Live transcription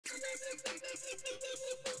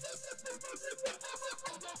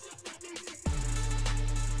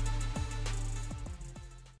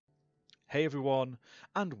Hey everyone,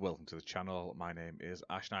 and welcome to the channel. My name is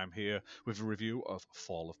Ash and I'm here with a review of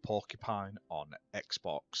Fall of Porcupine on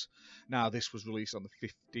Xbox. Now, this was released on the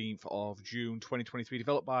 15th of June 2023,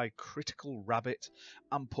 developed by Critical Rabbit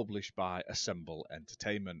and published by Assemble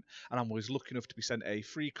Entertainment. And I was lucky enough to be sent a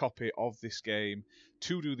free copy of this game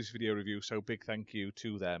to do this video review, so big thank you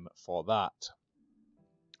to them for that.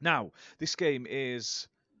 Now, this game is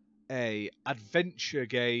an adventure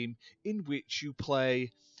game in which you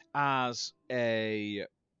play as a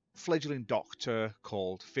fledgling doctor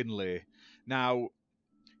called Finley. Now,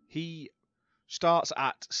 he starts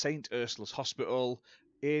at St. Ursula's Hospital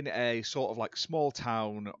in a sort of like small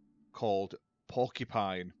town called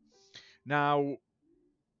Porcupine. Now,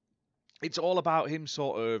 it's all about him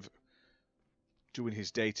sort of doing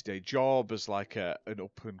his day-to-day job as like an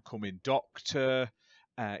up-and-coming doctor.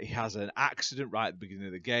 He has an accident right at the beginning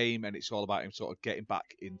of the game, and it's all about him sort of getting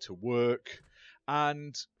back into work.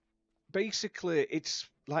 And basically, it's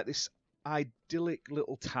like this idyllic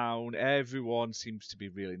little town. Everyone seems to be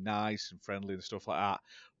really nice and friendly and stuff like that,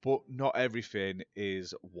 but not everything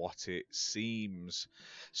is what it seems.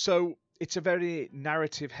 So it's a very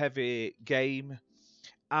narrative-heavy game,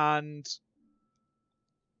 and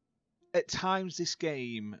at times this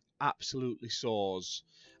game absolutely soars,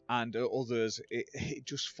 and at others it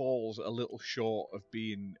just falls a little short of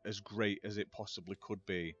being as great as it possibly could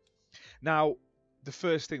be. Now, the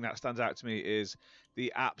first thing that stands out to me is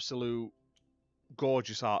the absolute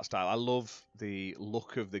gorgeous art style. I love the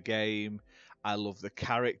look of the game. I love the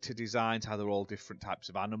character designs, how they're all different types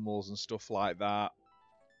of animals and stuff like that.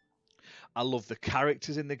 I love the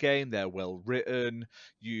characters in the game. They're well written.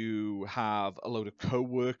 You have a load of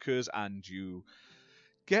co-workers and you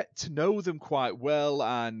get to know them quite well,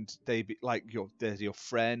 and they're your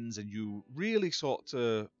friends, and you really sort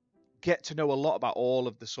of get to know a lot about all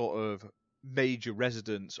of the sort of major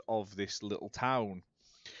residents of this little town.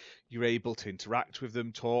 You're able to interact with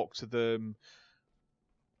them, talk to them,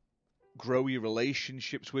 grow your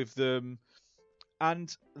relationships with them,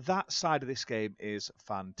 and that side of this game is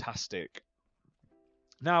fantastic.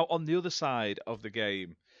 Now, on the other side of the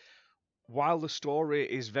game, while the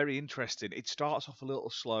story is very interesting, it starts off a little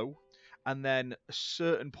slow, and then a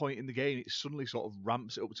certain point in the game, it suddenly sort of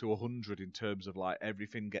ramps it up to 100 in terms of like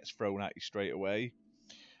everything gets thrown at you straight away.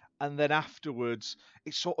 And then afterwards,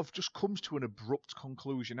 it sort of just comes to an abrupt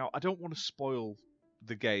conclusion. Now, I don't want to spoil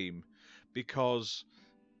the game because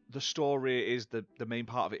the story is the main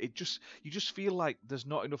part of it. You just feel like there's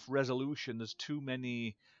not enough resolution. There's too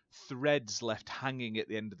many threads left hanging at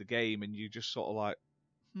the end of the game, and you just sort of like,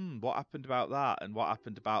 what happened about that, and what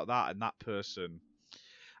happened about that, and that person.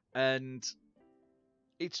 And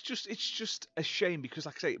it's just a shame because,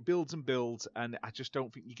 like I say, it builds and builds, and I just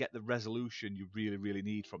don't think you get the resolution you really, really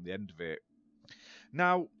need from the end of it.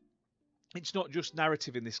 Now, it's not just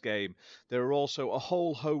narrative in this game. There are also a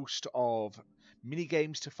whole host of mini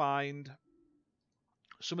games to find.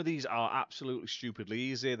 Some of these are absolutely stupidly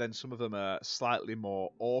easy, then some of them are slightly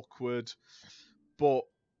more awkward. But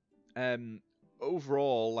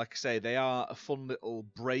overall, like I say, they are a fun little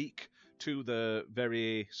break to the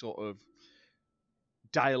very sort of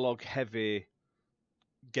dialogue-heavy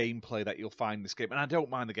gameplay that you'll find in this game. And I don't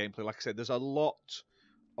mind the gameplay. Like I said, there's a lot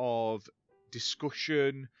of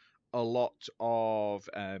discussion, a lot of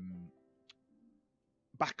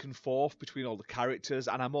back and forth between all the characters,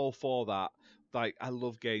 and I'm all for that. Like, I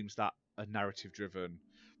love games that are narrative-driven,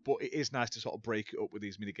 but it is nice to sort of break it up with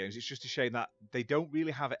these mini games. It's just a shame that they don't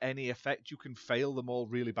really have any effect. You can fail them all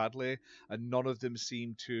really badly, and none of them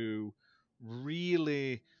seem to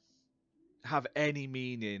really have any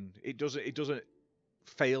meaning. It doesn't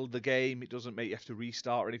fail the game. It doesn't make you have to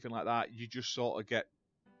restart or anything like that. You just sort of get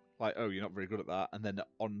like, oh, you're not very good at that, and then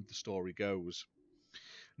on the story goes.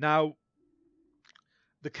 Now,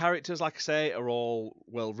 the characters, like I say, are all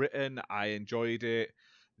well written. I enjoyed it.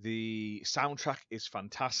 The soundtrack is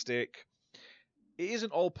fantastic. It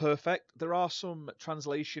isn't all perfect. There are some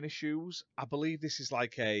translation issues. I believe this is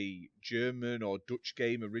like a German or Dutch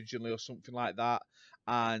game originally or something like that.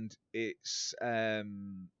 And it's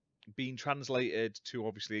been translated to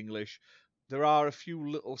obviously English. There are a few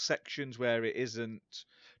little sections where it isn't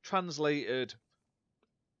translated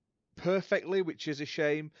perfectly, which is a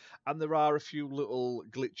shame, and there are a few little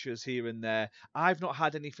glitches here and there. I've not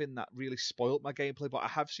had anything that really spoilt my gameplay, but I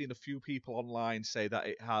have seen a few people online say that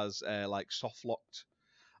it has like soft locked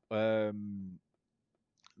their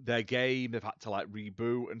game. They've had to like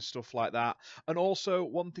reboot and stuff like that. And also,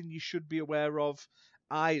 one thing you should be aware of,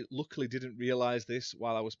 I luckily didn't realize this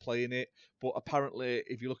while I was playing it, but apparently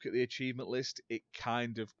if you look at the achievement list, it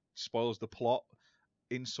kind of spoils the plot.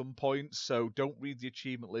 in some points, so don't read the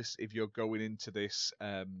achievement list if you're going into this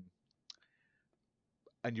and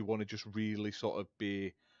you want to just really sort of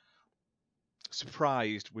be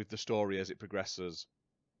surprised with the story as it progresses.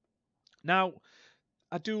 Now,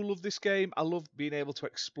 I do love this game. I love being able to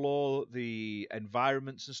explore the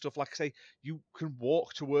environments and stuff. Like I say, you can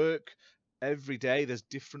walk to work every day. There's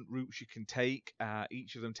different routes you can take.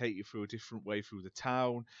 Each of them take you through a different way through the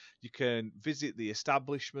town. You can visit the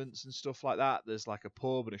establishments and stuff like that. There's like a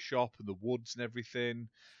pub and a shop and the woods and everything.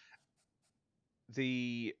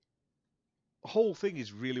 The whole thing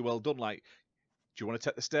is really well done. Like, do you want to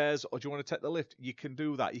take the stairs or do you want to take the lift? You can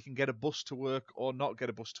do that. You can get a bus to work or not get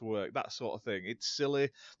a bus to work, that sort of thing. It's silly.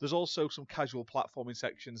 There's also some casual platforming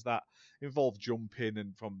sections that involve jumping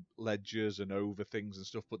and from ledges and over things and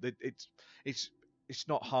stuff, but it's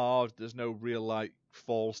not hard. There's no real like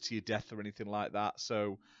falls to your death or anything like that,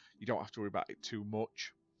 so you don't have to worry about it too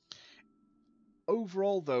much.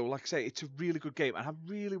 Overall, though, like I say, it's a really good game, and I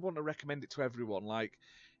really want to recommend it to everyone. Like,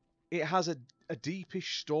 it has a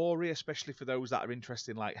deepish story, especially for those that are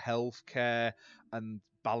interested in like healthcare and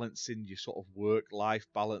balancing your sort of work-life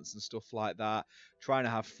balance and stuff like that. Trying to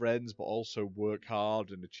have friends, but also work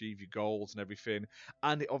hard and achieve your goals and everything.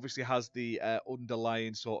 And it obviously has the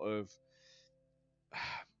underlying sort of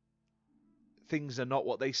things are not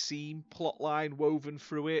what they seem plotline woven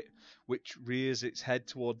through it, which rears its head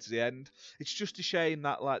towards the end. It's just a shame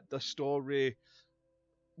that like the story,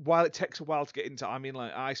 while it takes a while to get into, I mean,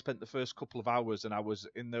 like, I spent the first couple of hours, and I was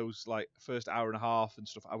in those like first hour and a half and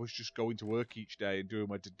stuff. I was just going to work each day and doing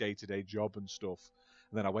my day-to-day job and stuff.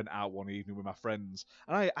 And then I went out one evening with my friends,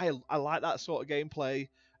 and I like that sort of gameplay.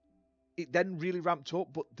 It then really ramped up,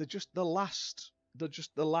 but the last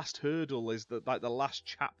hurdle is the last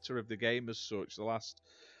chapter of the game as such, the last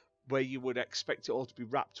where you would expect it all to be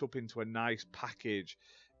wrapped up into a nice package.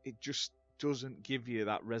 It just doesn't give you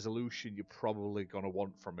that resolution you're probably going to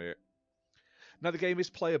want from it. Now, the game is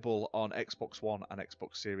playable on Xbox One and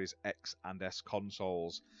Xbox Series X and S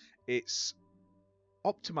consoles. It's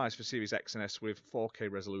optimized for Series X and S with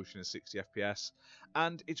 4K resolution and 60 FPS,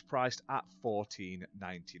 and it's priced at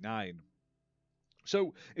 $14.99.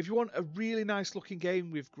 So, if you want a really nice looking game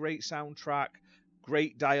with great soundtrack,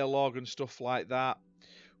 great dialogue and stuff like that,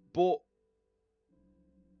 but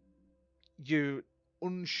you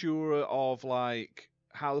unsure of like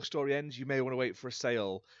how the story ends, you may want to wait for a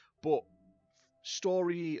sale. But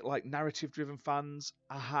story, like narrative driven fans,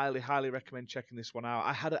 I highly recommend checking this one out.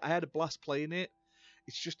 I had a blast playing it.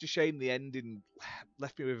 It's just a shame the ending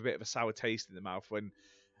left me with a bit of a sour taste in the mouth when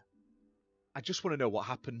I just want to know what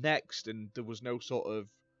happened next, and there was no sort of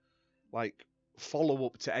like follow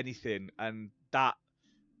up to anything, and that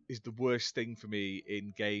is the worst thing for me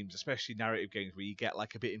in games, especially narrative games, where you get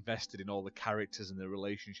like a bit invested in all the characters and the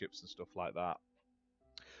relationships and stuff like that.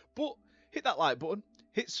 But hit that like button,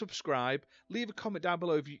 hit subscribe, leave a comment down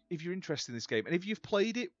below if you're interested in this game, and if you've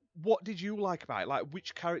played it, what did you like about it? Like,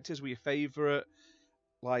 which characters were your favourite?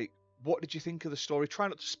 Like, what did you think of the story? Try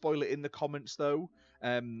not to spoil it in the comments though,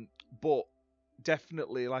 but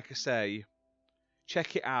definitely, like I say,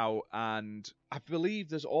 check it out. And I believe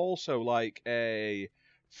there's also like a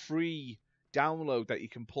free download that you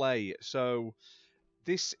can play. So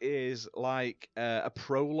this is like a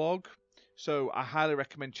prologue, so I highly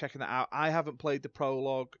recommend checking that out. I haven't played the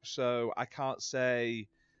prologue, so I can't say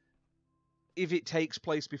if it takes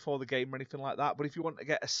place before the game or anything like that, but if you want to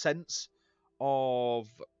get a sense of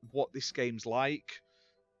what this game's like,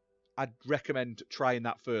 I'd recommend trying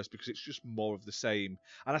that first, because it's just more of the same.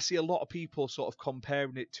 And I see a lot of people sort of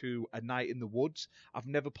comparing it to A Night in the Woods. I've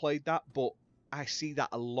never played that, but I see that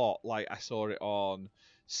a lot. Like, I saw it on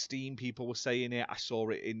Steam, people were saying it. I saw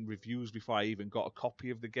it in reviews before I even got a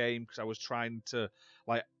copy of the game, because I was trying to,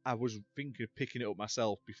 like, I was thinking of picking it up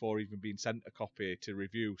myself before even being sent a copy to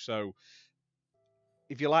review. So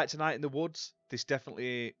if you liked A Night in the Woods, this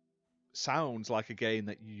definitely sounds like a game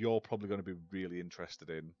that you're probably going to be really interested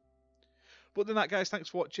in. But than that, guys, thanks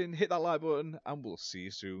for watching. Hit that like button, and we'll see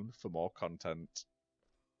you soon for more content.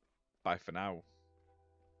 Bye for now.